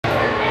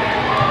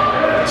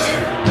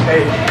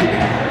Hey,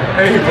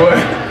 hey, boy.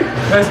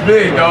 That's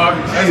big, dog.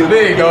 That's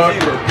big, dog.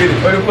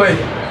 Way to play.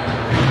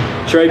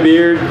 Trey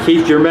Beard,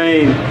 Keith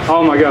Germain.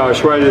 Oh my gosh,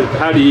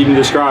 how do you even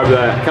describe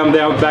that? Come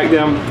down, back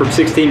down from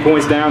 16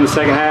 points down in the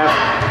second half,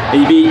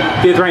 and you beat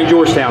 5th ranked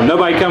Georgetown.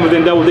 Nobody come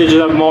within double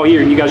digits of them all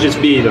year, and you guys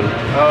just beat them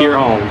here at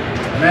home.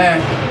 Man,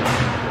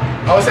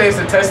 I would say it's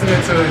a testament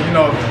to, you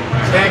know,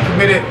 staying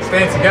committed,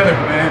 staying together,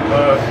 man.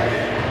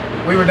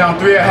 We were down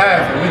 3 at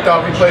half, and we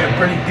thought we played a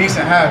pretty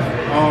decent half.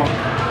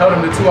 Held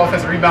them to 2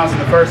 offensive rebounds in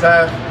the first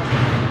half.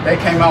 They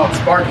came out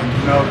sparking,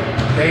 you know.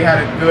 They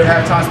had a good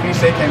halftime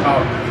speech. They came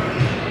out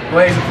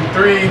blazing from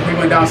 3. We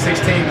went down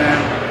 16, man.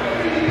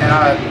 And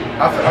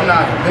I'm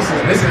not.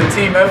 This is a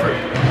team effort.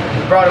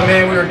 We brought them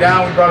in. We were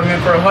down. We brought them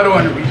in for a huddle,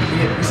 and we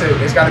said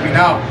it's got to be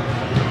now.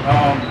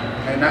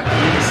 And that,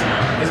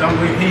 it's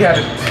unbelievable.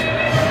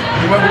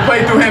 We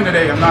played through him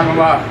today. I'm not gonna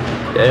lie.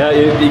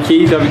 Yeah,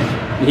 Keith. I mean,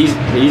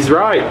 he's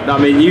right. I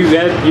mean, you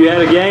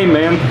had a game,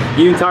 man.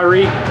 You and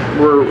Tyreek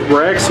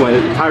were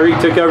excellent.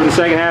 Tyreek took over the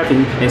second half,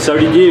 and so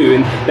did you.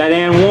 And that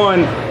and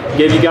one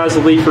gave you guys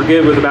the lead for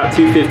good with about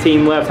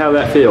 2:15 left. How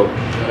did that feel?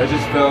 It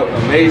just felt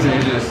amazing.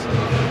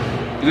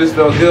 It just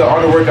felt good.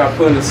 All the work I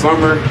put in the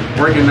summer,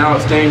 working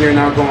out, staying here,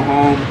 now going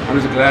home. I'm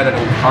just glad that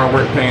the hard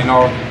work paying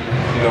off.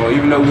 You know,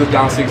 even though we was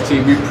down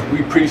 16,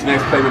 we preached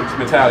next play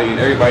mentality, and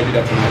everybody did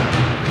that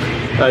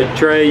tonight.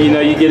 Trey, you know,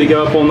 you get to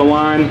go up on the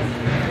line.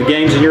 The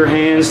game's in your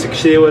hands to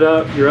seal it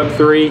up. You're up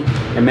 3,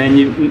 and man,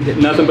 you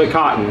nothing but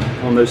cotton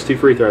on those 2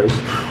 free throws.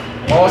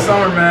 All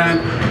summer, man,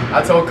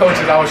 I told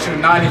coaches I was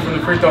shooting 90 from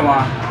the free throw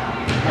line,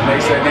 and they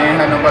said they ain't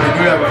had nobody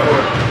do that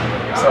before.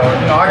 So,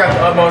 you know, I got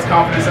the utmost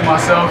confidence in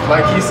myself.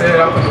 Like he said,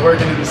 I put the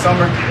work in the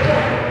summer.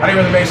 I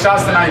didn't really make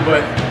shots tonight,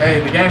 but hey,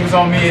 the game was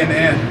on me in the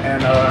end,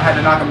 and I had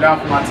to knock them down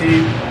for my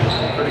team,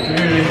 for the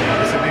community.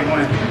 It's a big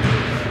win.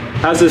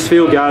 How's this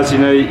feel, guys? You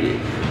know,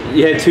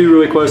 you had 2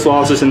 really close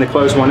losses and the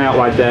close one out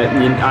like that.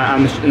 And I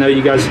know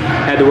you guys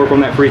had to work on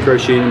that free throw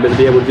shooting, but to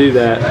be able to do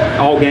that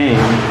all game,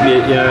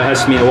 it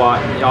has to mean a lot.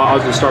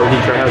 I'll just start with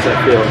you, Trey. How's that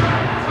feel?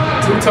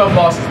 2 tough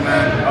losses,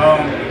 man.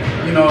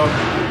 You know,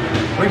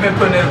 we've been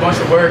putting in a bunch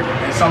of work,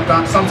 and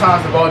sometimes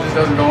the ball just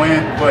doesn't go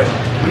in. But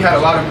we had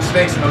a lot of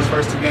mistakes in those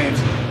first 2 games.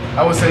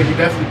 I would say we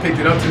definitely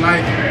picked it up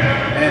tonight,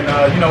 and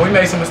you know, we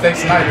made some mistakes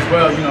tonight as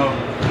well. You know,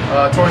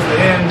 towards the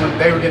end when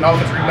they were getting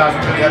offensive rebounds,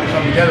 we really had to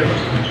come together.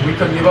 We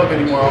couldn't give up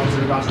any more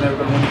offensive rebounds, and they were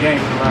going to win the game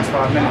for the last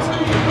 5 minutes.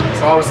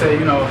 So I would say,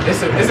 you know,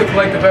 it's a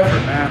collective effort,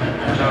 man.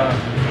 And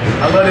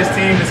I love this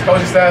team, this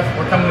coaching staff.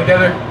 We're coming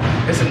together.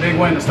 It's a big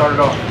win to start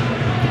it off.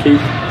 Keith?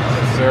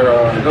 Yes, sir.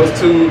 Those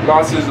 2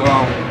 losses,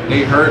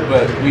 they hurt,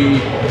 but we,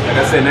 like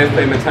I said, next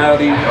play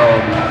mentality.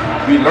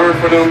 We learned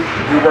from them.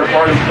 We worked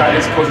hard in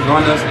practice. Coaches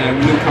on us,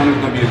 and we knew coming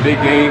was going to be a big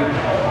game,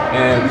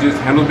 and we just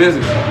handled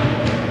business.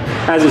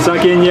 Has it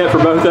sunk in yet for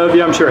both of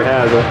you? I'm sure it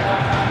has.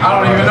 I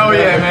don't even know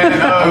yet, man.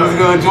 I'm just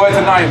going to enjoy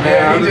tonight, man.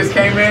 Yeah, he just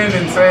came in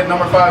and said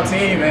number 5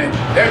 team, and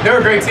they're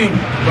a great team.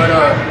 But,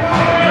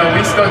 you know,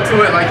 we stuck to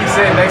it. Like he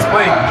said, next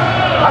play,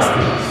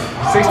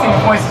 16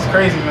 points is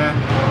crazy, man.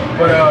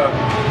 But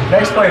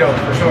next play, though,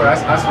 for sure,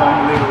 that's what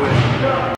I'm going to leave it with.